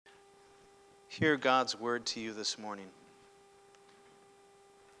hear God's word to you this morning.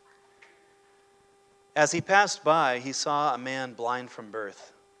 As he passed by, he saw a man blind from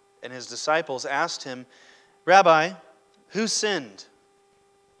birth, and his disciples asked him, "Rabbi, who sinned,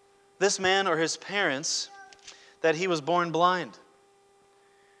 this man or his parents, that he was born blind?"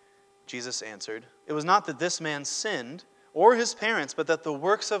 Jesus answered, "It was not that this man sinned, or his parents, but that the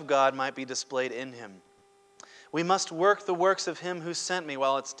works of God might be displayed in him. We must work the works of him who sent me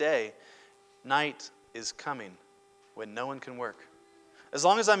while it's day. Night is coming when no one can work. As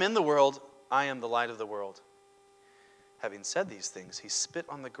long as I'm in the world, I am the light of the world." Having said these things, he spit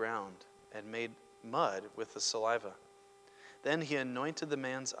on the ground and made mud with the saliva. Then he anointed the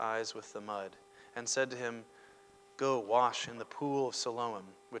man's eyes with the mud and said to him, "Go wash in the pool of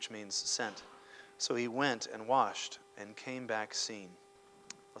Siloam," which means sent. So he went and washed and came back seeing.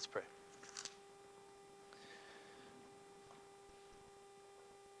 Let's pray.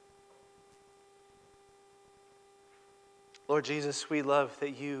 Lord Jesus, we love that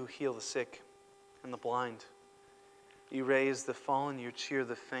you heal the sick and the blind. You raise the fallen, you cheer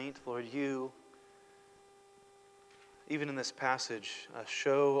the faint. Lord, you, even in this passage,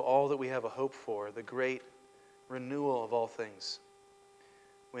 show all that we have a hope for, the great renewal of all things.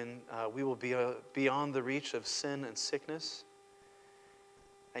 When we will be beyond the reach of sin and sickness.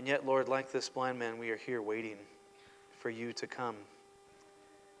 And yet, Lord, like this blind man, we are here waiting for you to come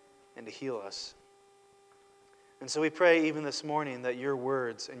and to heal us. And so we pray even this morning that your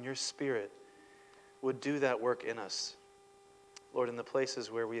words and your Spirit would do that work in us. Lord, in the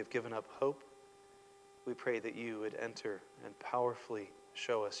places where we have given up hope, we pray that you would enter and powerfully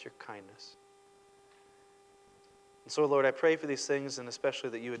show us your kindness. And so, Lord, I pray for these things, and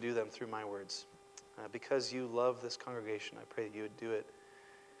especially that you would do them through my words. Because you love this congregation, I pray that you would do it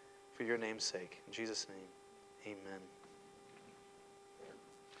for your name's sake. In Jesus' name, amen.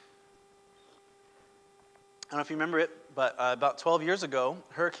 I don't know if you remember it, but about 12 years ago,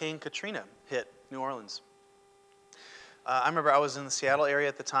 Hurricane Katrina hit New Orleans. I remember I was in the Seattle area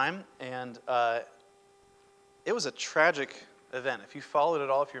at the time, and it was a tragic event. If you followed it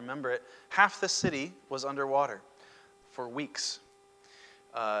all, if you remember it, half the city was underwater for weeks.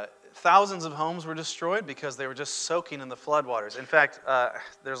 Thousands of homes were destroyed because they were just soaking in the floodwaters. In fact,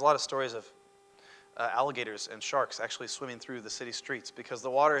 there's a lot of stories of alligators and sharks actually swimming through the city streets because the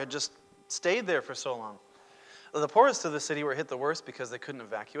water had just stayed there for so long. The poorest of the city were hit the worst because they couldn't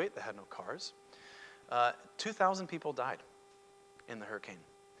evacuate. They had no cars. 2,000 people died in the hurricane.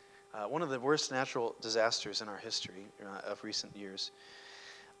 One of the worst natural disasters in our history of recent years.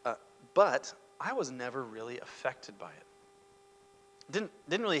 But I was never really affected by it.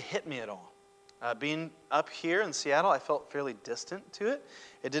 Didn't really hit me at all. Being up here in Seattle, I felt fairly distant to it.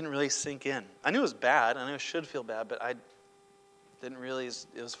 It didn't really sink in. I knew it was bad. I knew I should feel bad, but I didn't really,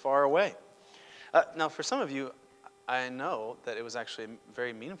 it was far away. Now, for some of you, I know that it was actually a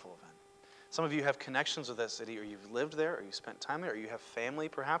very meaningful event. Some of you have connections with that city, or you've lived there, or you spent time there, or you have family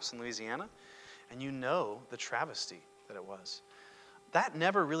perhaps in Louisiana, and you know the travesty that it was. That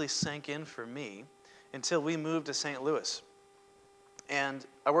never really sank in for me until we moved to St. Louis. And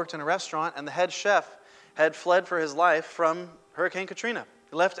I worked in a restaurant, and the head chef had fled for his life from Hurricane Katrina.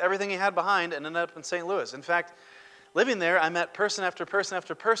 He left everything he had behind and ended up in St. Louis. In fact, living there, I met person after person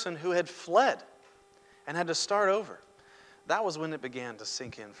after person who had fled and had to start over. That was when it began to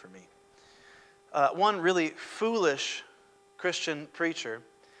sink in for me. One really foolish Christian preacher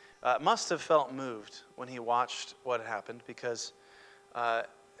must have felt moved when he watched what happened because,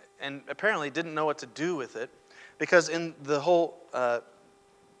 and apparently didn't know what to do with it, because in the whole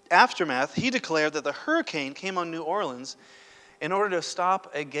aftermath, he declared that the hurricane came on New Orleans in order to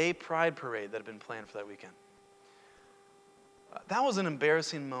stop a gay pride parade that had been planned for that weekend. That was an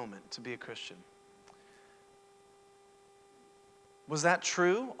embarrassing moment to be a Christian. Was that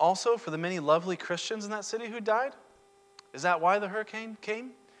true also for the many lovely Christians in that city who died? Is that why the hurricane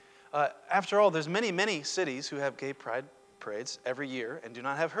came? After all, there's many, many cities who have gay pride parades every year and do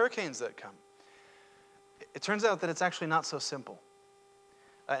not have hurricanes that come. It turns out that it's actually not so simple.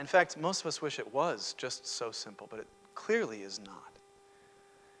 In fact, most of us wish it was just so simple, but it clearly is not.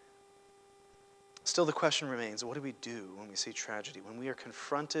 Still, the question remains, what do we do when we see tragedy, when we are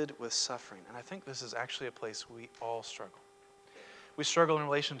confronted with suffering? And I think this is actually a place we all struggle. We struggle in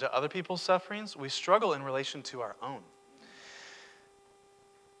relation to other people's sufferings. We struggle in relation to our own.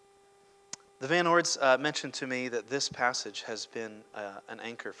 The Van Ords mentioned to me that this passage has been an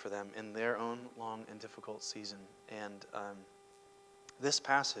anchor for them in their own long and difficult season. And this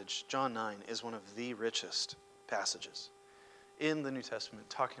passage, John 9, is one of the richest passages in the New Testament,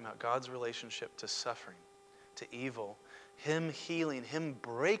 talking about God's relationship to suffering, to evil, Him healing, Him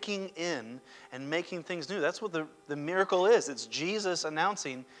breaking in and making things new. That's what the miracle is. It's Jesus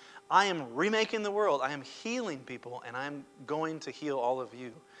announcing, I am remaking the world. I am healing people, and I'm going to heal all of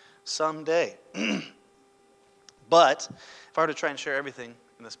you someday. But if I were to try and share everything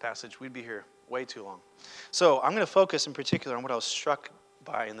in this passage, we'd be here way too long. So I'm going to focus in particular on what I was struck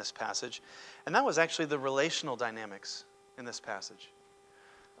by in this passage, and that was actually the relational dynamics in this passage.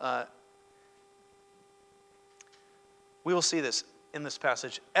 We will see this in this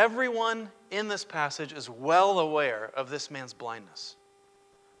passage. Everyone in this passage is well aware of this man's blindness.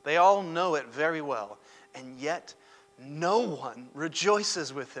 They all know it very well, and yet no one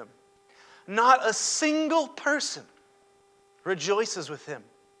rejoices with him. Not a single person rejoices with him.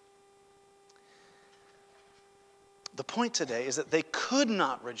 The point today is that they could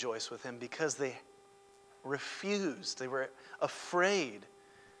not rejoice with him because they refused. They were afraid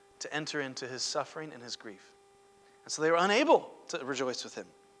to enter into his suffering and his grief. And so they were unable to rejoice with him.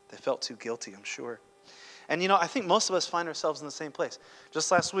 They felt too guilty, I'm sure. And I think most of us find ourselves in the same place.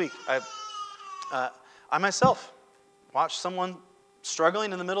 Just last week, I myself watched someone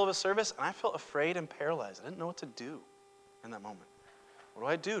struggling in the middle of a service, and I felt afraid and paralyzed. I didn't know what to do in that moment. What do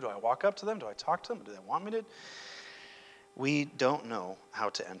I do? Do I walk up to them? Do I talk to them? Do they want me to? We don't know how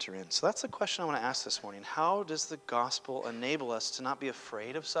to enter in. So that's the question I want to ask this morning. How does the gospel enable us to not be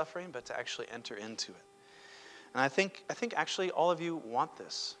afraid of suffering, but to actually enter into it? And I think actually all of you want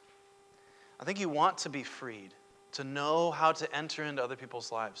this. I think you want to be freed, to know how to enter into other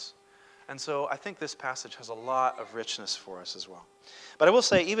people's lives. And so I think this passage has a lot of richness for us as well. But I will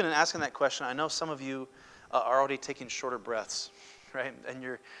say, even in asking that question, I know some of you are already taking shorter breaths, right? And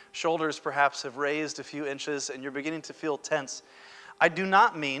your shoulders perhaps have raised a few inches and you're beginning to feel tense. I do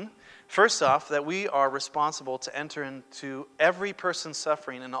not mean, first off, that we are responsible to enter into every person's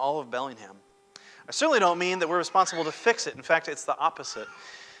suffering in all of Bellingham. I certainly don't mean that we're responsible to fix it. In fact, it's the opposite.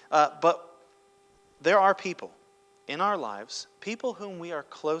 But there are people in our lives, people whom we are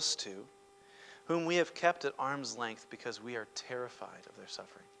close to, whom we have kept at arm's length because we are terrified of their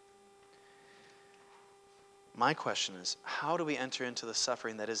suffering. My question is, how do we enter into the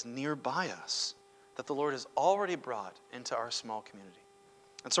suffering that is nearby us, that the Lord has already brought into our small community?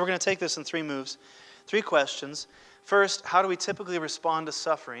 And so we're going to take this in 3 moves, 3 questions. First, how do we typically respond to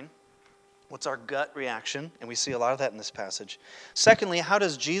suffering? What's our gut reaction? And we see a lot of that in this passage. Secondly, how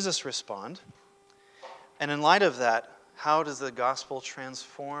does Jesus respond? And in light of that, how does the gospel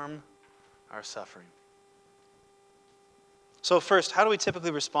transform our suffering? So first, how do we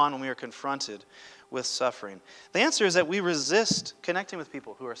typically respond when we are confronted with suffering? The answer is that we resist connecting with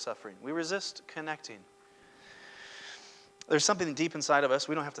people who are suffering. We resist connecting. There's something deep inside of us.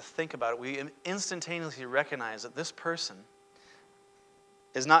 We don't have to think about it. We instantaneously recognize that this person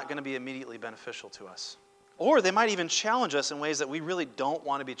is not going to be immediately beneficial to us. Or they might even challenge us in ways that we really don't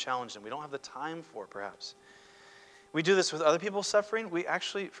want to be challenged in. We don't have the time for, perhaps. We do this with other people's suffering. We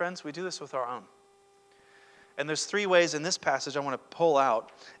actually, friends, we do this with our own. And there's 3 ways in this passage I want to pull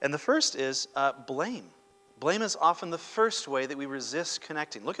out. And the first is blame. Blame is often the first way that we resist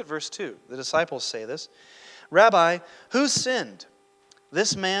connecting. Look at verse 2. The disciples say this. Rabbi, who sinned,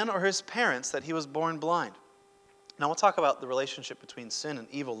 this man or his parents, that he was born blind? Now, we'll talk about the relationship between sin and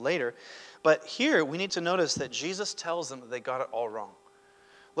evil later. But here, we need to notice that Jesus tells them that they got it all wrong.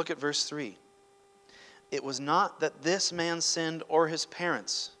 Look at verse 3. It was not that this man sinned or his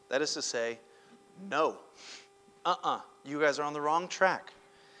parents. That is to say, no. You guys are on the wrong track.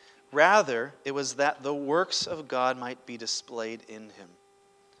 Rather, it was that the works of God might be displayed in him.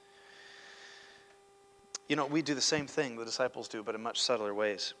 We do the same thing the disciples do, but in much subtler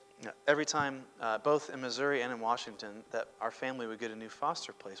ways. Every time, both in Missouri and in Washington, that our family would get a new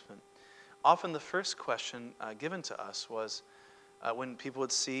foster placement, often the first question given to us was when people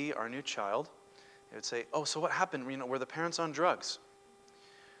would see our new child, they would say, oh, so what happened? Were the parents on drugs?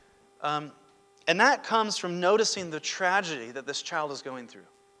 And that comes from noticing the tragedy that this child is going through,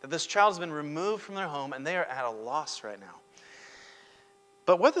 that this child has been removed from their home and they are at a loss right now.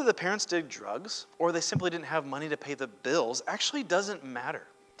 But whether the parents did drugs or they simply didn't have money to pay the bills actually doesn't matter,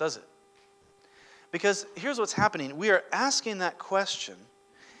 does it? Because here's what's happening. We are asking that question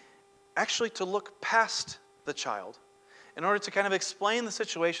actually to look past the child in order to kind of explain the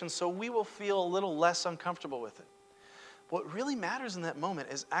situation so we will feel a little less uncomfortable with it. What really matters in that moment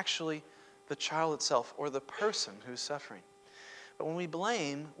is actually the child itself or the person who's suffering. But when we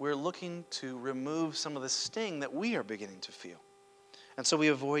blame, we're looking to remove some of the sting that we are beginning to feel. And so we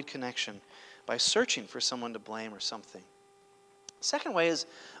avoid connection by searching for someone to blame or something. Second way is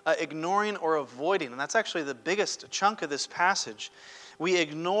ignoring or avoiding, and that's actually the biggest chunk of this passage. We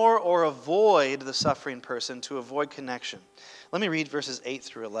ignore or avoid the suffering person to avoid connection. Let me read verses 8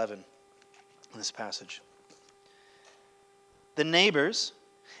 through 11 in this passage. The neighbors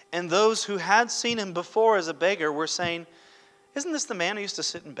and those who had seen him before as a beggar were saying, "Isn't this the man who used to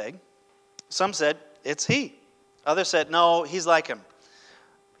sit and beg?" Some said, "It's he." Others said, "No, he's like him."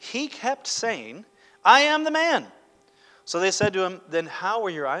 He kept saying, "I am the man." So they said to him, "Then how were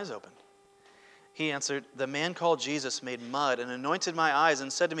your eyes opened?" He answered, "The man called Jesus made mud and anointed my eyes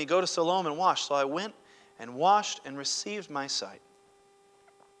and said to me, 'Go to Siloam and wash.' So I went and washed and received my sight."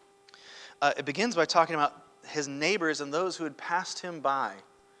 It begins by talking about his neighbors and those who had passed him by.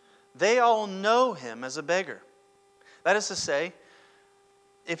 They all know him as a beggar. That is to say,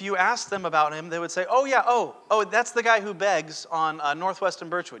 if you ask them about him, they would say, "Oh yeah, oh, that's the guy who begs on Northwest and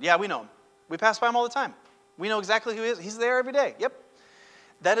Birchwood. Yeah, we know him. We pass by him all the time. We know exactly who he is. He's there every day." Yep.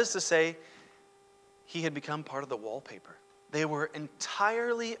 That is to say, he had become part of the wallpaper. They were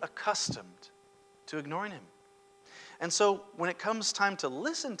entirely accustomed to ignoring him. And so when it comes time to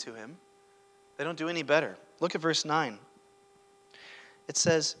listen to him, they don't do any better. Look at verse 9. It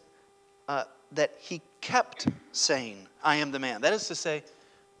says that he kept saying, "I am the man." That is to say,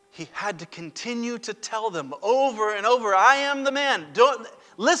 he had to continue to tell them over and over, "I am the man. Don't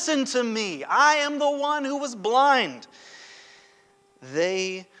listen to me. I am the one who was blind."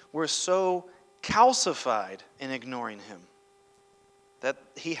 They were so calcified in ignoring him that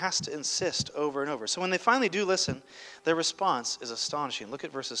he has to insist over and over. So when they finally do listen, their response is astonishing. Look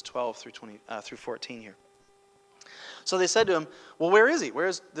at verses 12 through 14 here. So they said to him, "Well, where is he? Where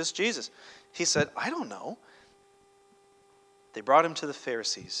is this Jesus?" He said, "I don't know." They brought him to the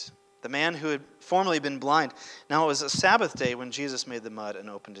Pharisees, the man who had formerly been blind. Now it was a Sabbath day when Jesus made the mud and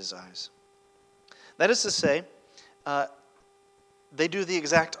opened his eyes. That is to say, they do the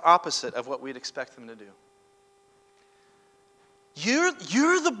exact opposite of what we'd expect them to do.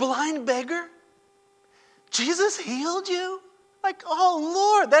 You're the blind beggar? Jesus healed you? Like, oh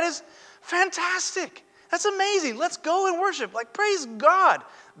Lord, that is fantastic. That's amazing. Let's go and worship. Like, praise God.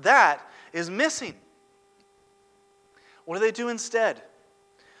 That is missing. What do they do instead?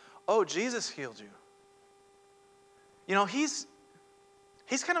 "Oh, Jesus healed you." You know, he's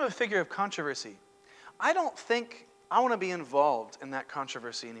kind of a figure of controversy. I don't think I want to be involved in that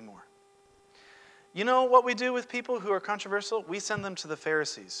controversy anymore. You know what we do with people who are controversial? We send them to the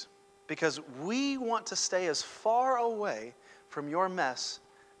Pharisees because we want to stay as far away from your mess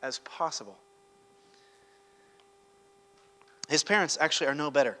as possible. His parents actually are no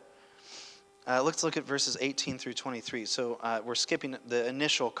better. Let's look at verses 18 through 23. So we're skipping the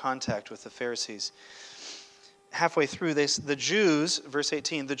initial contact with the Pharisees. Halfway through, the Jews, verse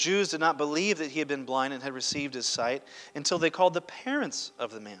 18, the Jews did not believe that he had been blind and had received his sight until they called the parents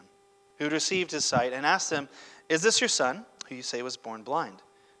of the man who had received his sight and asked them, "Is this your son, who you say was born blind?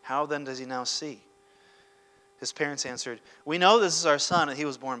 How then does he now see?" His parents answered, "We know this is our son and he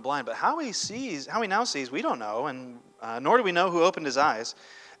was born blind, but how he now sees, we don't know, and nor do we know who opened his eyes.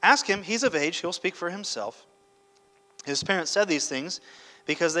 Ask him, he's of age, he'll speak for himself." His parents said these things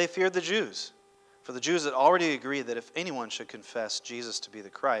because they feared the Jews. For the Jews had already agreed that if anyone should confess Jesus to be the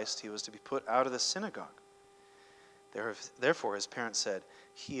Christ, he was to be put out of the synagogue. Therefore his parents said,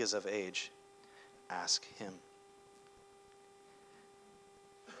 "He is of age. Ask him."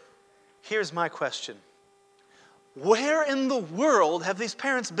 Here's my question. Where in the world have these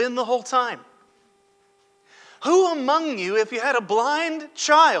parents been the whole time? Who among you, if you had a blind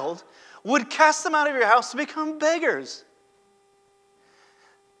child, would cast them out of your house to become beggars?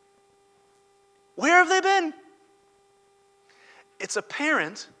 Where have they been? It's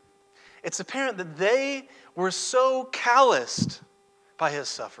apparent that they were so calloused by his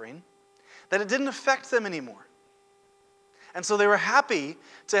suffering that it didn't affect them anymore. And so they were happy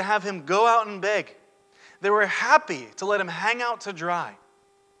to have him go out and beg. They were happy to let him hang out to dry.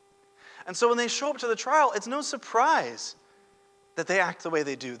 And so when they show up to the trial, it's no surprise that they act the way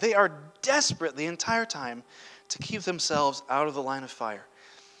they do. They are desperate the entire time to keep themselves out of the line of fire.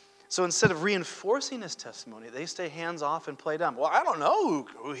 So instead of reinforcing his testimony, they stay hands off and play dumb. "Well, I don't know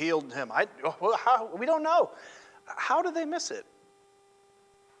who healed him. We don't know." How did they miss it?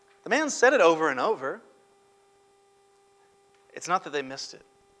 The man said it over and over. It's not that they missed it.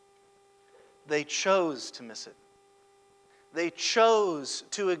 They chose to miss it. They chose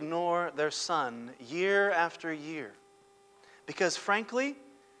to ignore their son year after year because, frankly,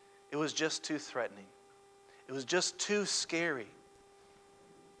 it was just too threatening. It was just too scary.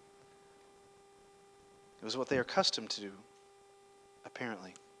 It was what they are accustomed to do,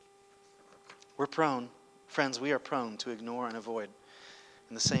 apparently. We're prone, Friends, we are prone to ignore and avoid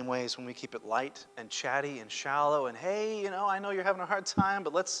in the same ways when we keep it light and chatty and shallow and, hey, I know you're having a hard time,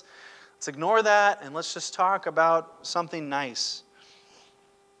 but let's ignore that and let's just talk about something nice.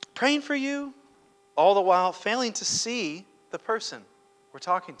 Praying for you, all the while failing to see the person we're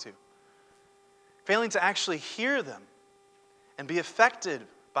talking to. Failing to actually hear them and be affected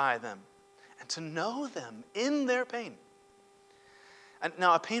by them and to know them in their pain. And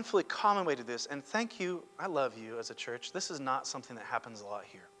now, a painfully common way to do this, and thank you, I love you as a church. This is not something that happens a lot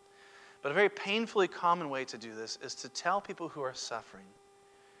here. But a very painfully common way to do this is to tell people who are suffering,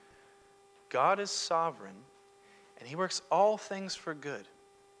 God is sovereign, and He works all things for good.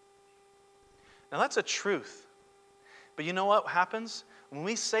 Now, that's a truth. But you know what happens? When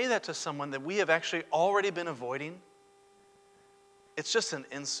we say that to someone that we have actually already been avoiding, it's just an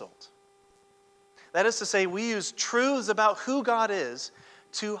insult. That is to say, we use truths about who God is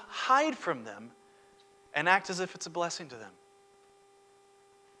to hide from them and act as if it's a blessing to them.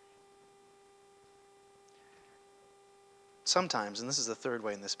 Sometimes, and this is the third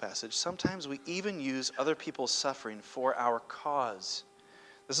way in this passage, sometimes we even use other people's suffering for our cause.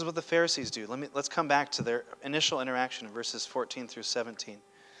 This is what the Pharisees do. Let's come back to their initial interaction in verses 14 through 17.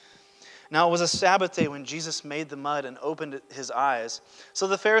 Now it was a Sabbath day when Jesus made the mud and opened his eyes. So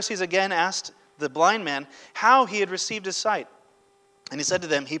the Pharisees again asked the blind man how he had received his sight. And he said to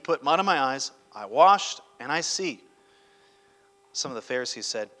them, "He put mud on my eyes, I washed, and I see." Some of the Pharisees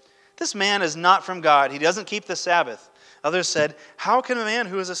said, "This man is not from God. He doesn't keep the Sabbath." Others said, "How can a man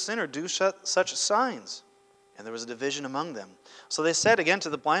who is a sinner do such signs?" And there was a division among them. So they said again to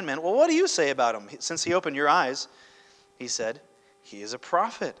the blind man, "Well, what do you say about him? Since he opened your eyes," he said, "He is a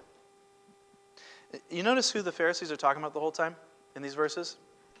prophet." You notice who the Pharisees are talking about the whole time in these verses?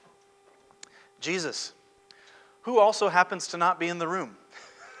 Jesus, who also happens to not be in the room.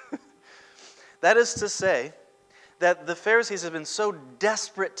 That is to say that the Pharisees have been so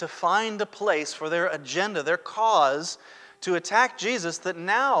desperate to find a place for their agenda, their cause, to attack Jesus, that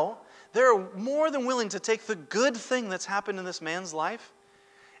now they're more than willing to take the good thing that's happened in this man's life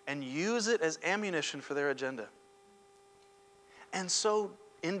and use it as ammunition for their agenda. And so,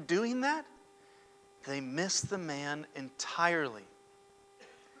 in doing that, they miss the man entirely.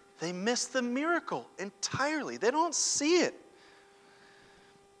 They miss the miracle entirely. They don't see it.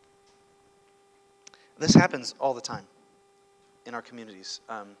 This happens all the time in our communities.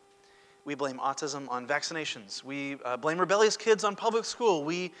 We blame autism on vaccinations. We blame rebellious kids on public school.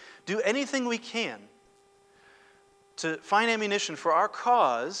 We do anything we can to find ammunition for our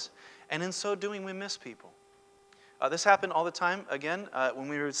cause, and in so doing, we miss people. This happened all the time. Again, when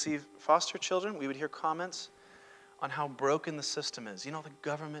we receive foster children, we would hear comments on how broken the system is. The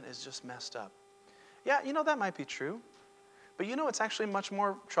government is just messed up. Yeah, that might be true. But what's actually much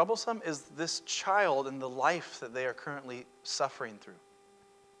more troublesome is this child and the life that they are currently suffering through.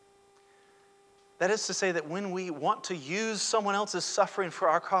 That is to say that when we want to use someone else's suffering for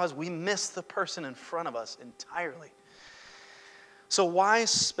our cause, we miss the person in front of us entirely. So why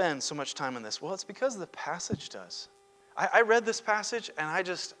spend so much time on this? Well, it's because the passage does. I read this passage and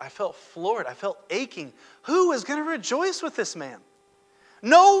I felt floored. I felt aching. Who is going to rejoice with this man?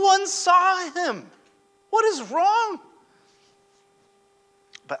 No one saw him. What is wrong?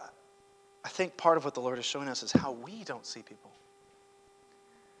 But I think part of what the Lord is showing us is how we don't see people.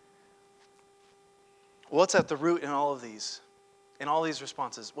 What's at the root in all of these? In all these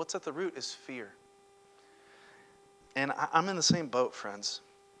responses, what's at the root is fear. And I'm in the same boat, friends.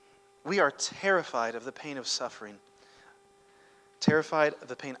 We are terrified of the pain of suffering. Terrified of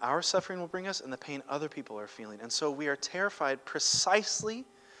the pain our suffering will bring us and the pain other people are feeling. And so we are terrified precisely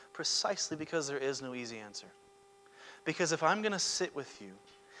because there is no easy answer. Because if I'm going to sit with you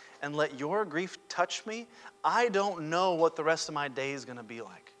and let your grief touch me, I don't know what the rest of my day is going to be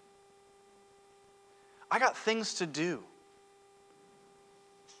like. I got things to do.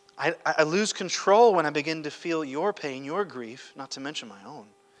 I lose control when I begin to feel your pain, your grief, not to mention my own.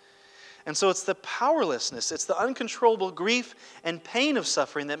 And so it's the powerlessness, it's the uncontrollable grief and pain of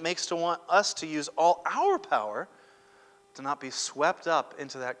suffering that makes us to use all our power to not be swept up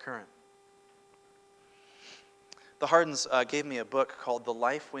into that current. The Hardens gave me a book called The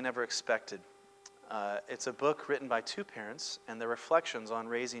Life We Never Expected. It's a book written by two parents and their reflections on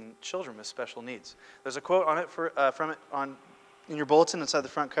raising children with special needs. There's a quote on it from it in your bulletin inside the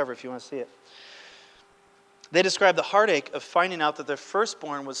front cover if you want to see it. They describe the heartache of finding out that their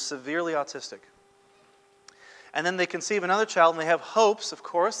firstborn was severely autistic. And then they conceive another child, and they have hopes, of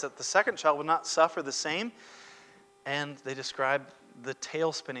course, that the second child would not suffer the same. And they describe the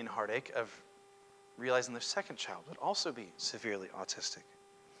tail-spinning heartache of realizing their second child would also be severely autistic.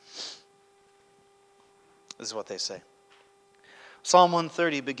 This is what they say. Psalm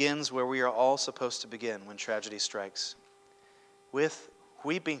 130 begins where we are all supposed to begin when tragedy strikes, with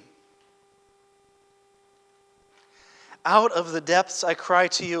weeping. Out of the depths I cry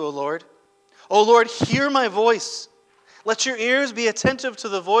to you, O Lord. O Lord, hear my voice. Let your ears be attentive to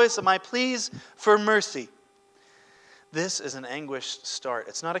the voice of my pleas for mercy. This is an anguished start.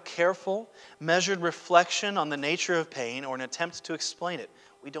 It's not a careful, measured reflection on the nature of pain or an attempt to explain it.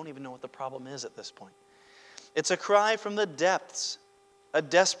 We don't even know what the problem is at this point. It's a cry from the depths, a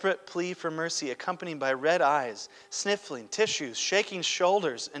desperate plea for mercy accompanied by red eyes, sniffling, tissues, shaking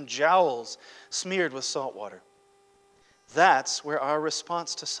shoulders, and jowls smeared with salt water. That's where our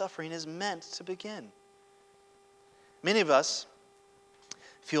response to suffering is meant to begin. Many of us,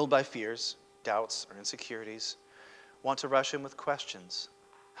 fueled by fears, doubts, or insecurities, want to rush in with questions.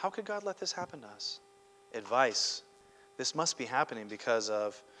 How could God let this happen to us? Advice. This must be happening because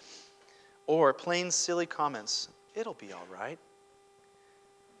of, or plain silly comments. It'll be all right.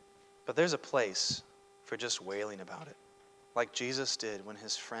 But there's a place for just wailing about it, like Jesus did when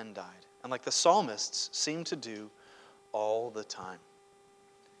his friend died, and like the psalmists seem to do all the time.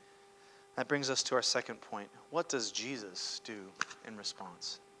 That brings us to our second point. What does Jesus do in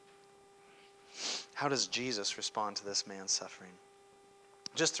response? How does Jesus respond to this man's suffering?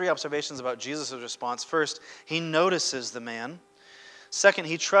 Just 3 observations about Jesus' response. First, he notices the man. Second,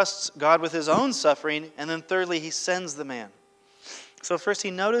 he trusts God with his own suffering. And then thirdly, he sends the man. So first,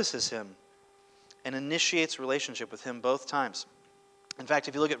 he notices him and initiates relationship with him both times. In fact,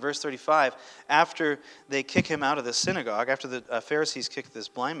 if you look at verse 35, after they kick him out of the synagogue, after the Pharisees kick this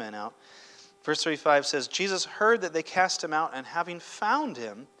blind man out, verse 35 says, Jesus heard that they cast him out, and having found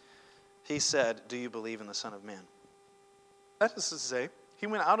him, he said, do you believe in the Son of Man? That is to say, he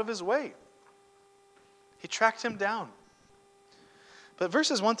went out of his way. He tracked him down. But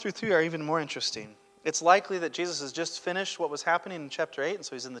verses 1 through 3 are even more interesting. It's likely that Jesus has just finished what was happening in chapter 8, and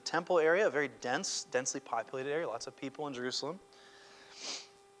so he's in the temple area, a very densely populated area, lots of people in Jerusalem.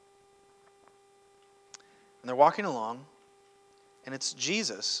 And they're walking along, and it's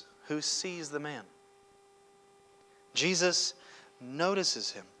Jesus who sees the man. Jesus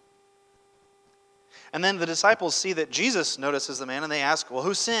notices him. And then the disciples see that Jesus notices the man, and they ask, well,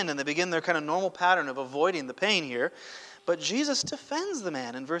 who sinned? And they begin their kind of normal pattern of avoiding the pain here. But Jesus defends the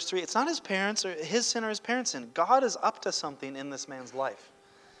man in verse 3. It's not his parents or his sin or his parents' sin. God is up to something in this man's life.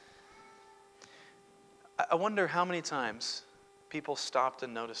 I wonder how many times people stopped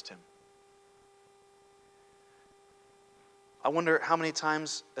and noticed him. I wonder how many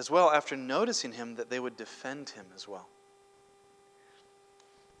times as well after noticing him that they would defend him as well.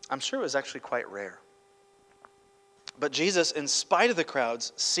 I'm sure it was actually quite rare. But Jesus, in spite of the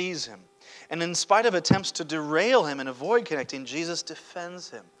crowds, sees him. And in spite of attempts to derail him and avoid connecting, Jesus defends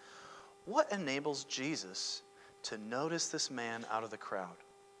him. What enables Jesus to notice this man out of the crowd?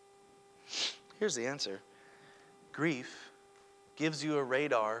 Here's the answer. Grief gives you a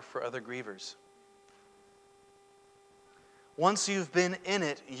radar for other grievers. Once you've been in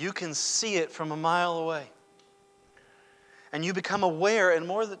it, you can see it from a mile away. And you become aware and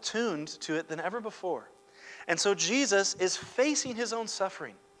more attuned to it than ever before. And so Jesus is facing his own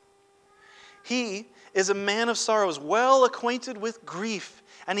suffering. He is a man of sorrows, well acquainted with grief.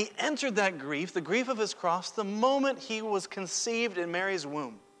 And he entered that grief, the grief of his cross, the moment he was conceived in Mary's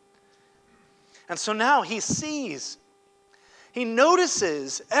womb. And so now he sees, he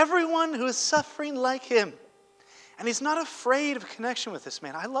notices everyone who is suffering like him. And he's not afraid of connection with this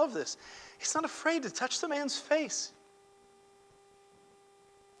man. I love this. He's not afraid to touch the man's face.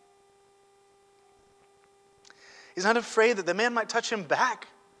 He's not afraid that the man might touch him back.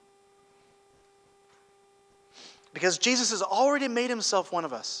 Because Jesus has already made himself one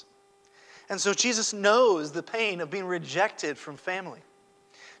of us. And so Jesus knows the pain of being rejected from family.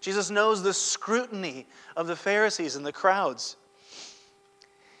 Jesus knows the scrutiny of the Pharisees and the crowds.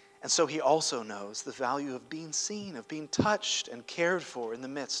 And so he also knows the value of being seen, of being touched and cared for in the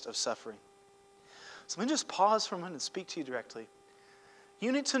midst of suffering. So let me just pause for a moment and speak to you directly.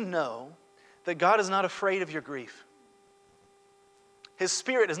 You need to know that God is not afraid of your grief. His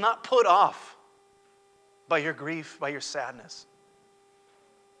Spirit is not put off by your grief, by your sadness.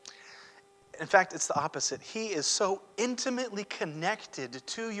 In fact, it's the opposite. He is so intimately connected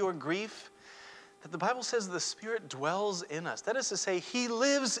to your grief that the Bible says the Spirit dwells in us. That is to say, He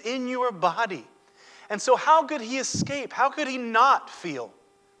lives in your body. And so how could He escape? How could He not feel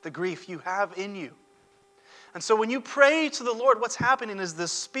the grief you have in you? And so when you pray to the Lord, what's happening is the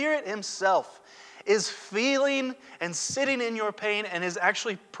Spirit Himself is feeling and sitting in your pain and is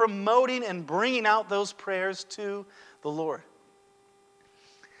actually promoting and bringing out those prayers to the Lord.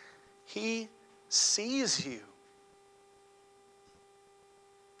 He sees you.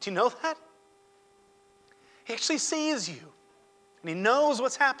 Do you know that? He actually sees you. And he knows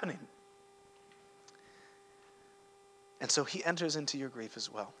what's happening. And so he enters into your grief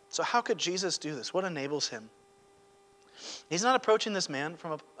as well. So how could Jesus do this? What enables him? He's not approaching this man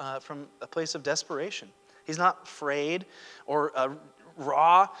from a place of desperation. He's not afraid or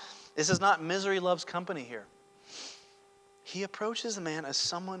raw. This is not misery loves company here. He approaches the man as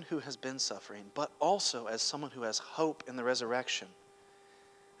someone who has been suffering, but also as someone who has hope in the resurrection,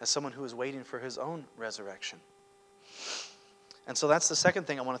 as someone who is waiting for his own resurrection. And so that's the second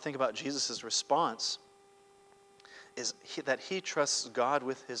thing I want to think about Jesus' response, is that he trusts God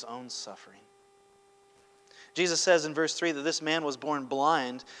with his own suffering. Jesus says in verse 3 that this man was born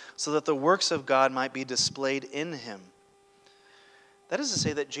blind so that the works of God might be displayed in him. That is to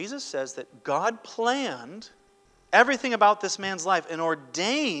say that Jesus says that God planned everything about this man's life and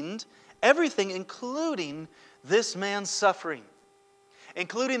ordained everything, including this man's suffering,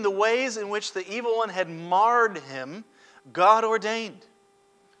 including the ways in which the evil one had marred him. God ordained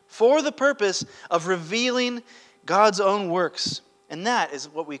for the purpose of revealing God's own works. And that is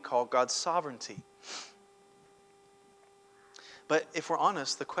what we call God's sovereignty. But if we're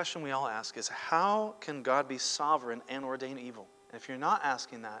honest, the question we all ask is, how can God be sovereign and ordain evil? And if you're not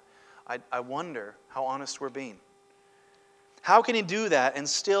asking that, I wonder how honest we're being. How can he do that and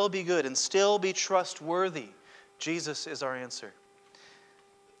still be good and still be trustworthy? Jesus is our answer.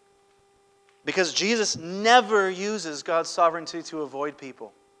 Because Jesus never uses God's sovereignty to avoid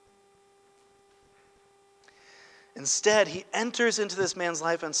people. Instead, he enters into this man's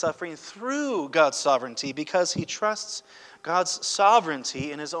life and suffering through God's sovereignty because he trusts God's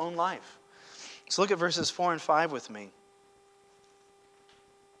sovereignty in his own life. So look at verses 4 and 5 with me.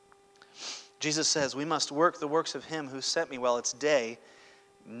 Jesus says, "We must work the works of him who sent me while it's day.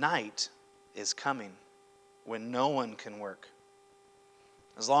 Night is coming when no one can work.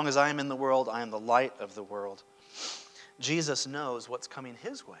 As long as I am in the world, I am the light of the world." Jesus knows what's coming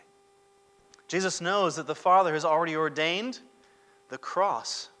his way. Jesus knows that the Father has already ordained the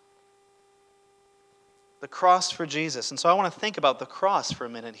cross. The cross for Jesus. And so I want to think about the cross for a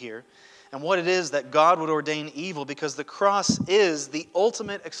minute here and what it is that God would ordain evil, because the cross is the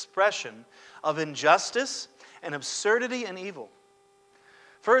ultimate expression of injustice and absurdity and evil.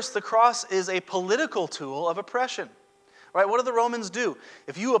 First, the cross is a political tool of oppression. Right? What do the Romans do?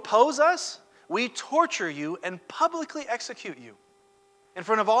 If you oppose us, we torture you and publicly execute you in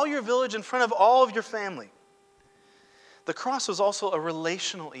front of all your village, in front of all of your family. The cross was also a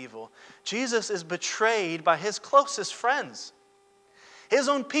relational evil. Jesus is betrayed by his closest friends. His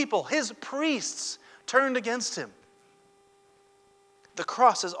own people, his priests, turned against him. The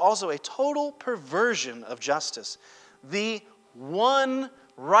cross is also a total perversion of justice. The one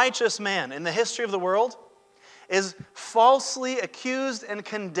righteous man in the history of the world is falsely accused and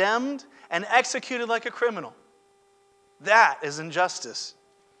condemned and executed like a criminal. That is injustice.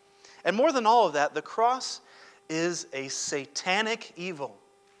 And more than all of that, the cross is a satanic evil.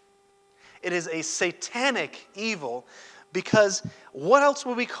 It is a satanic evil because what else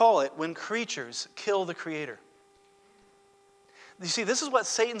would we call it when creatures kill the Creator? You see, this is what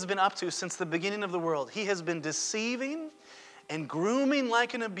Satan's been up to since the beginning of the world. He has been deceiving and grooming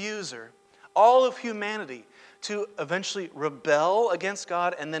like an abuser all of humanity to eventually rebel against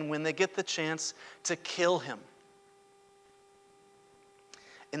God, and then when they get the chance, to kill him.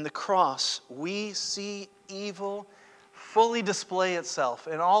 In the cross, we see evil fully display itself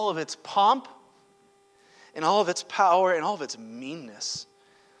in all of its pomp, in all of its power, in all of its meanness.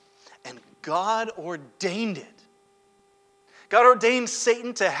 And God ordained it. God ordained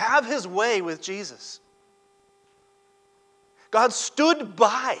Satan to have his way with Jesus. God stood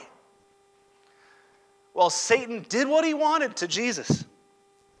by while Satan did what he wanted to Jesus.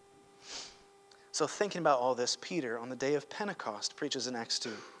 So thinking about all this, Peter, on the day of Pentecost, preaches in Acts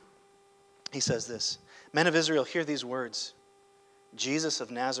 2. He says this, "Men of Israel, hear these words. Jesus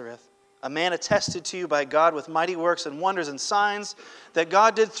of Nazareth, a man attested to you by God with mighty works and wonders and signs that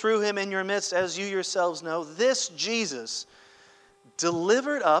God did through him in your midst, as you yourselves know. This Jesus,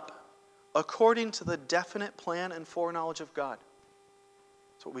 delivered up according to the definite plan and foreknowledge of God."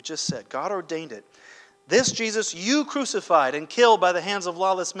 That's what we just said. God ordained it. "This Jesus you crucified and killed by the hands of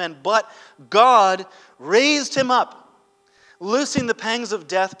lawless men, but God raised him up, loosing the pangs of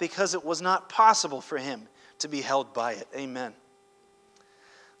death because it was not possible for him to be held by it." Amen.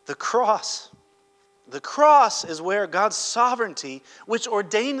 The cross is where God's sovereignty, which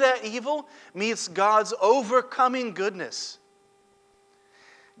ordained that evil, meets God's overcoming goodness.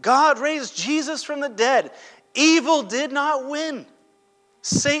 God raised Jesus from the dead. Evil did not win.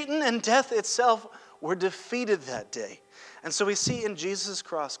 Satan and death itself were defeated that day. And so we see in Jesus'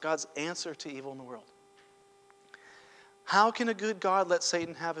 cross God's answer to evil in the world. How can a good God let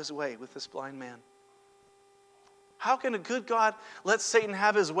Satan have his way with this blind man? How can a good God let Satan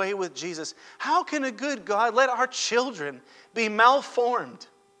have his way with Jesus? How can a good God let our children be malformed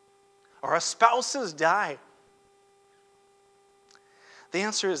or our spouses die? The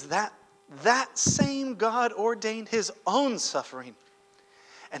answer is that same God ordained his own suffering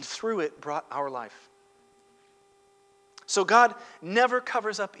and through it brought our life. So God never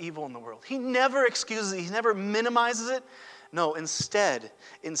covers up evil in the world. He never excuses it. He never minimizes it. No, instead,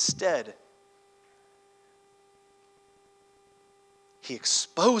 he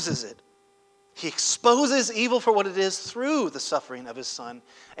exposes it. He exposes evil for what it is through the suffering of his Son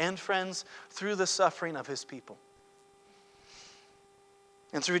and, friends, through the suffering of his people.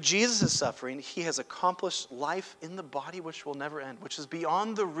 And through Jesus' suffering, he has accomplished life in the body which will never end, which is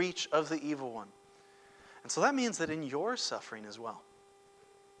beyond the reach of the evil one. And so that means that in your suffering as well,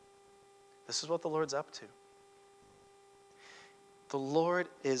 this is what the Lord's up to. The Lord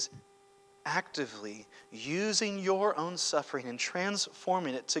is actively using your own suffering and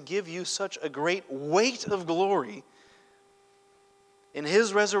transforming it to give you such a great weight of glory in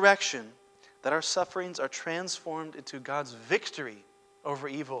his resurrection that our sufferings are transformed into God's victory over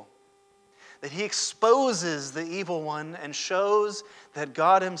evil. That he exposes the evil one and shows that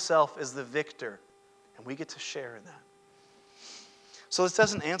God himself is the victor. And we get to share in that. So this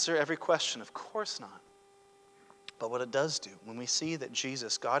doesn't answer every question. Of course not. But what it does do, when we see that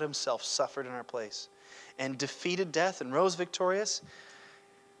Jesus, God himself, suffered in our place and defeated death and rose victorious,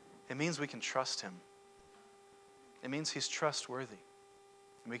 it means we can trust him. It means he's trustworthy.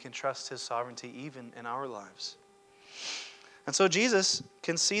 And we can trust his sovereignty even in our lives. And so Jesus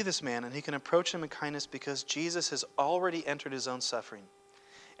can see this man and he can approach him in kindness because Jesus has already entered his own suffering.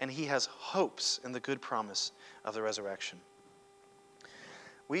 And he has hopes in the good promise of the resurrection.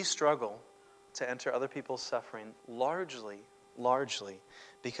 We struggle to enter other people's suffering largely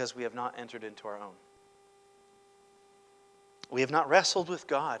because we have not entered into our own. We have not wrestled with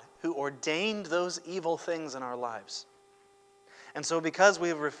God who ordained those evil things in our lives. And so because we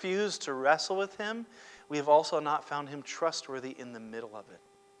have refused to wrestle with him, we have also not found him trustworthy in the middle of it.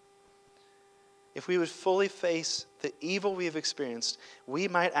 If we would fully face the evil we have experienced, we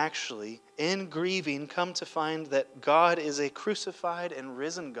might actually, in grieving, come to find that God is a crucified and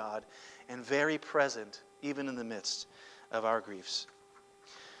risen God and very present even in the midst of our griefs.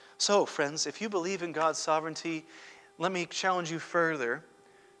 So, friends, if you believe in God's sovereignty, let me challenge you further.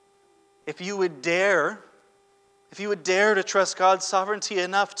 If you would dare to trust God's sovereignty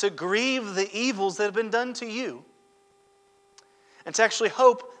enough to grieve the evils that have been done to you, and to actually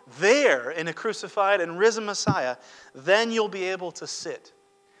hope there in a crucified and risen Messiah, then you'll be able to sit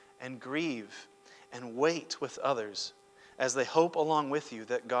and grieve and wait with others as they hope along with you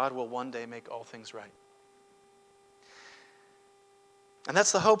that God will one day make all things right. And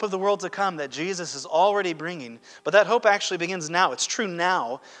that's the hope of the world to come that Jesus is already bringing. But that hope actually begins now. It's true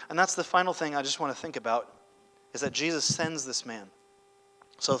now. And that's the final thing I just want to think about, is that Jesus sends this man.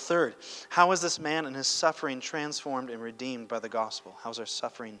 So third, how is this man and his suffering transformed and redeemed by the gospel? How is our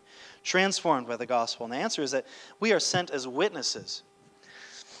suffering transformed by the gospel? And the answer is that we are sent as witnesses.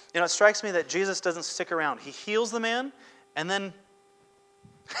 You know, it strikes me that Jesus doesn't stick around. He heals the man and then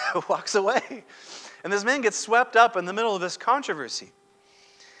walks away. And this man gets swept up in the middle of this controversy.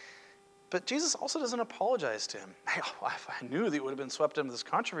 But Jesus also doesn't apologize to him. Hey, if I knew that you would have been swept into this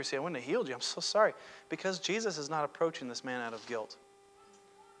controversy, I wouldn't have healed you. I'm so sorry. Because Jesus is not approaching this man out of guilt.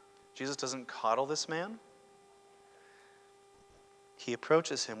 Jesus doesn't coddle this man. He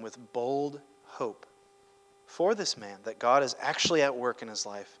approaches him with bold hope for this man, that God is actually at work in his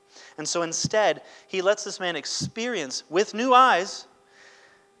life. And so instead, he lets this man experience with new eyes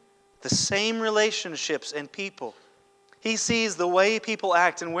the same relationships and people. He sees the way people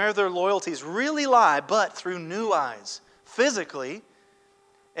act and where their loyalties really lie, but through new eyes, physically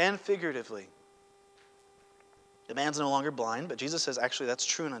and figuratively. The man's no longer blind, but Jesus says actually that's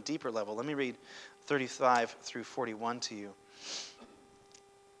true on a deeper level. Let me read 35 through 41 to you.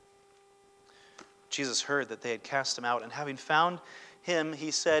 Jesus heard that they had cast him out, and having found him,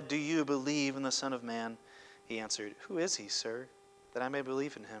 he said, "Do you believe in the Son of Man?" He answered, "Who is he, sir, that I may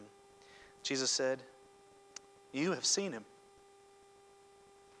believe in him?" Jesus said, "You have seen him,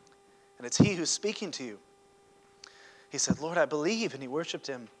 and it's he who's speaking to you." He said, "Lord, I believe," and he worshipped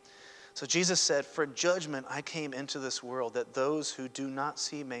him. So Jesus said, "For judgment I came into this world, that those who do not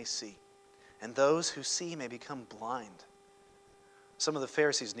see may see, and those who see may become blind." some of the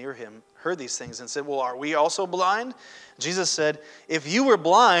Pharisees near him heard these things and said, well, are we also blind? Jesus said, if you were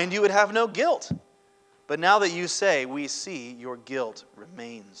blind, you would have no guilt. But now that you say, we see, your guilt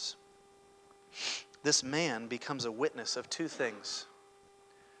remains. This man becomes a witness of two things.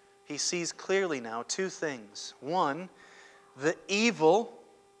 He sees clearly now two things. One, the evil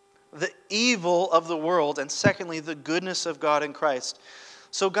of the world, and secondly, the goodness of God in Christ.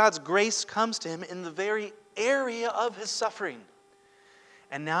 So God's grace comes to him in the very area of his suffering.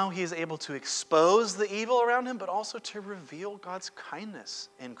 And now he is able to expose the evil around him, but also to reveal God's kindness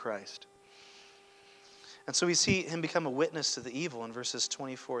in Christ. And so we see him become a witness to the evil in verses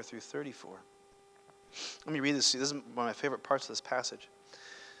 24 through 34. Let me read this to you. This is one of my favorite parts of this passage.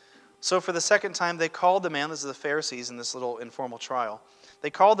 So for the second time they called the man, this is the Pharisees in this little informal trial, they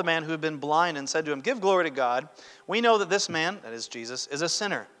called the man who had been blind and said to him, give glory to God. We know that this man, that is Jesus, is a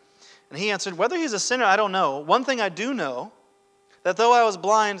sinner. And he answered, whether he's a sinner, I don't know. One thing I do know, that though I was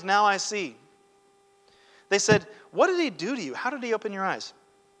blind, now I see. They said, what did he do to you? How did he open your eyes?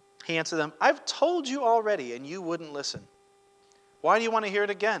 He answered them, I've told you already, and you wouldn't listen. Why do you want to hear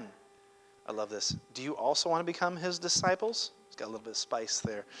it again? I love this. Do you also want to become his disciples? It's got a little bit of spice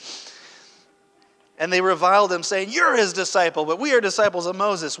there. And they reviled him, saying, you're his disciple, but we are disciples of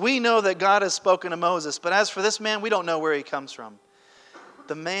Moses. We know that God has spoken to Moses, but as for this man, we don't know where he comes from.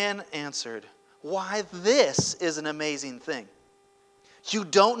 The man answered, why, this is an amazing thing. You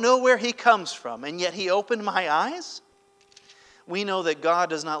don't know where he comes from, and yet he opened my eyes? We know that God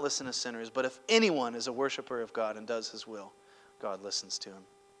does not listen to sinners, but if anyone is a worshiper of God and does his will, God listens to him.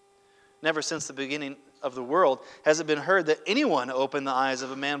 Never since the beginning of the world has it been heard that anyone opened the eyes of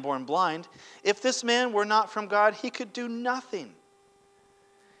a man born blind. If this man were not from God, he could do nothing.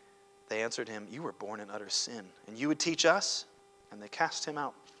 They answered him, you were born in utter sin, and you would teach us? And they cast him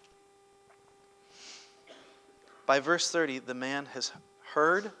out. By verse 30, the man has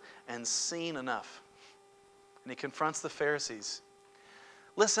heard and seen enough. And he confronts the Pharisees.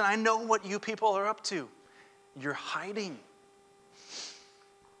 Listen, I know what you people are up to. You're hiding.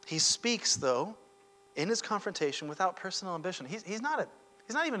 He speaks, though, in his confrontation without personal ambition. He's not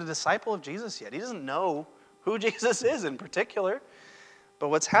even a disciple of Jesus yet. He doesn't know who Jesus is in particular. But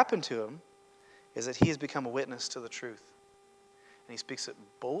what's happened to him is that he has become a witness to the truth. And he speaks it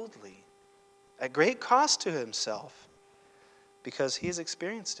boldly, at great cost to himself, because he has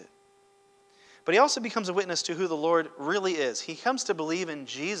experienced it. But he also becomes a witness to who the Lord really is. He comes to believe in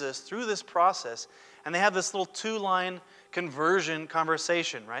Jesus through this process, and they have this little two-line conversion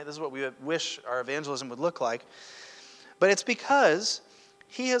conversation, right? This is what we wish our evangelism would look like. But it's because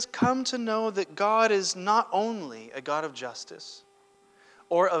he has come to know that God is not only a God of justice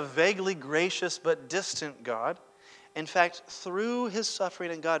or a vaguely gracious but distant God. In fact, through his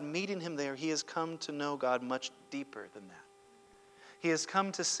suffering and God meeting him there, he has come to know God much deeper than that. He has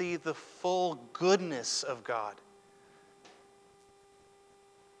come to see the full goodness of God.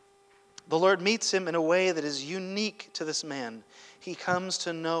 The Lord meets him in a way that is unique to this man. He comes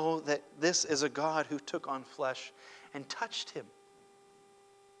to know that this is a God who took on flesh and touched him.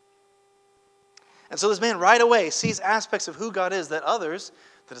 And so this man right away sees aspects of who God is that others,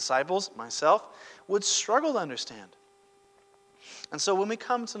 the disciples, myself, would struggle to understand. And so when we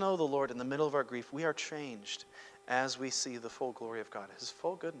come to know the Lord in the middle of our grief, we are changed as we see the full glory of God, his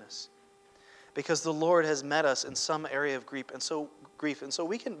full goodness. Because the Lord has met us in some area of grief, and so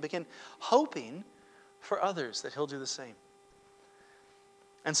we can begin hoping for others that he'll do the same.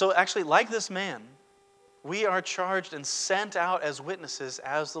 And so actually, like this man, we are charged and sent out as witnesses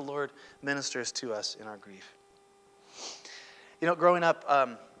as the Lord ministers to us in our grief. You know, growing up,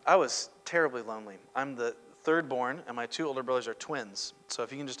 I was terribly lonely. I'm the third born, and my two older brothers are twins. So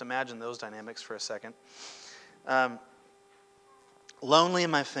if you can just imagine those dynamics for a second. Lonely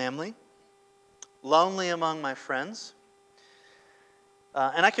in my family, lonely among my friends.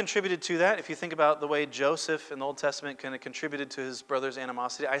 And I contributed to that. If you think about the way Joseph in the Old Testament kind of contributed to his brother's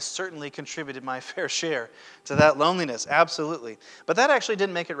animosity, I certainly contributed my fair share to that loneliness, absolutely. But that actually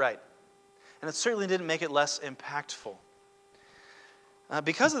didn't make it right. And it certainly didn't make it less impactful.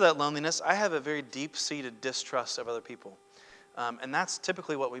 Because of that loneliness, I have a very deep-seated distrust of other people. And that's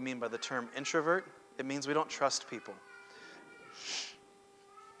typically what we mean by the term introvert. It means we don't trust people.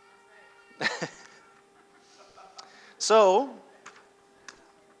 So,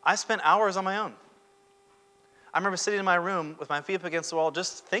 I spent hours on my own. I remember sitting in my room with my feet up against the wall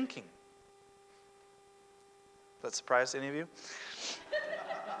just thinking. Does that surprise any of you?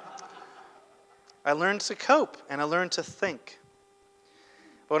 I learned to cope and I learned to think.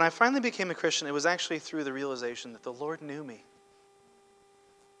 But when I finally became a Christian, it was actually through the realization that the Lord knew me.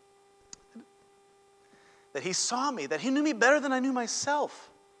 that he saw me, that he knew me better than I knew myself.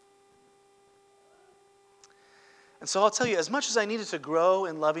 And so I'll tell you, as much as I needed to grow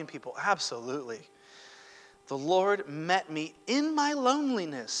in loving people, absolutely, the Lord met me in my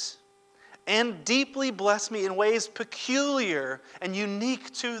loneliness and deeply blessed me in ways peculiar and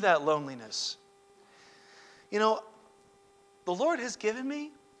unique to that loneliness. You know, the Lord has given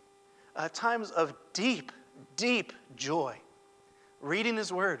me times of deep, deep joy. Reading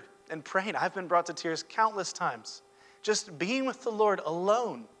His Word and praying. I've been brought to tears countless times. Just being with the Lord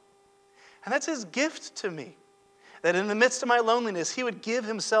alone. And that's His gift to me. That in the midst of my loneliness, He would give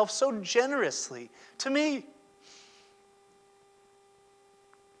Himself so generously to me.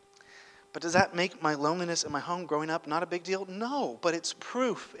 But does that make my loneliness in my home growing up not a big deal? No, but it's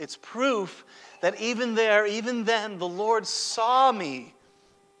proof. It's proof that even there, even then, the Lord saw me.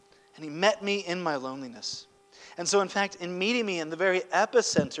 And He met me in my loneliness. And so, in fact, in meeting me in the very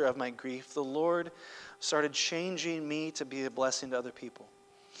epicenter of my grief, the Lord started changing me to be a blessing to other people.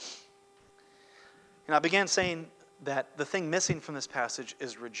 And I began saying that the thing missing from this passage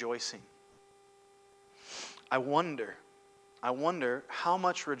is rejoicing. I wonder how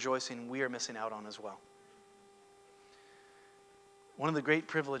much rejoicing we are missing out on as well. One of the great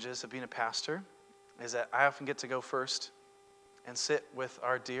privileges of being a pastor is that I often get to go first and sit with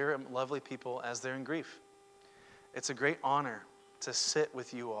our dear and lovely people as they're in grief. It's a great honor to sit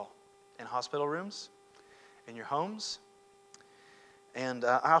with you all in hospital rooms, in your homes. And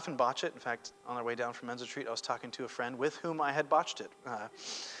I often botch it. In fact, on our way down from Men's Retreat, I was talking to a friend with whom I had botched it.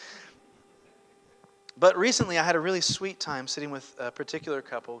 But recently, I had a really sweet time sitting with a particular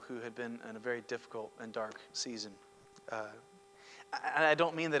couple who had been in a very difficult and dark season. And I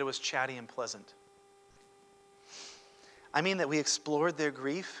don't mean that it was chatty and pleasant. I mean that we explored their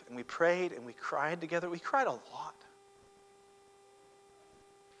grief, and we prayed, and we cried together. We cried a lot.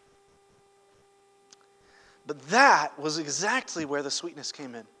 But that was exactly where the sweetness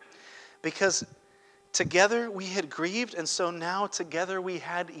came in. Because together we had grieved, and so now together we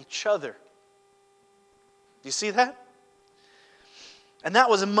had each other. Do you see that? And that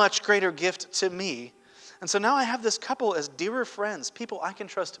was a much greater gift to me. And so now I have this couple as dearer friends, people I can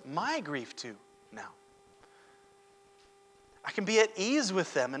trust my grief to now. I can be at ease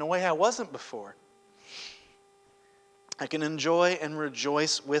with them in a way I wasn't before. I can enjoy and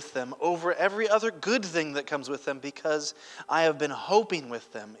rejoice with them over every other good thing that comes with them because I have been hoping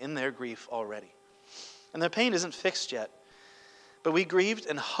with them in their grief already. And their pain isn't fixed yet. But we grieved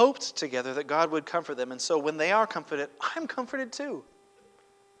and hoped together that God would comfort them. And so when they are comforted, I'm comforted too.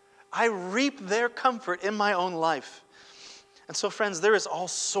 I reap their comfort in my own life. And so, friends, there is all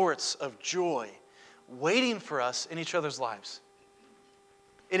sorts of joy waiting for us in each other's lives.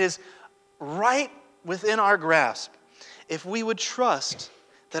 It is right within our grasp if we would trust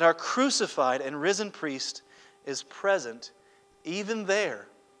that our crucified and risen priest is present even there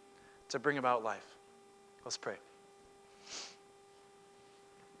to bring about life. Let's pray.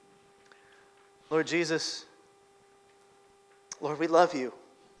 Lord Jesus, Lord, we love you.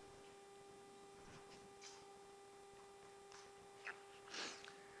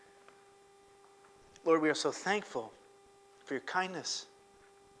 Lord, we are so thankful for your kindness,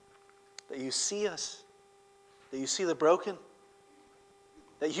 that you see us, that you see the broken,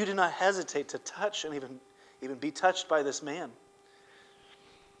 that you do not hesitate to touch and even be touched by this man.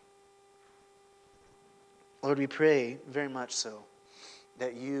 Lord, we pray very much so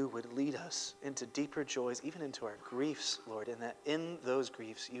that you would lead us into deeper joys, even into our griefs, Lord, and that in those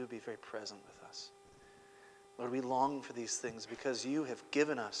griefs you would be very present with us. Lord, we long for these things because you have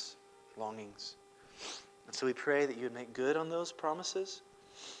given us longings. And so we pray that you would make good on those promises.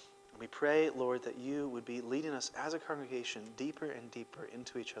 And we pray, Lord, that you would be leading us as a congregation deeper and deeper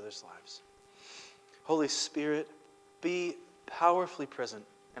into each other's lives. Holy Spirit, be powerfully present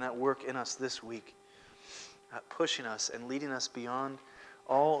and at work in us this week, pushing us and leading us beyond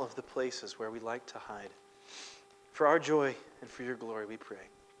all of the places where we like to hide. For our joy and for your glory, we pray.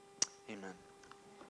 Amen.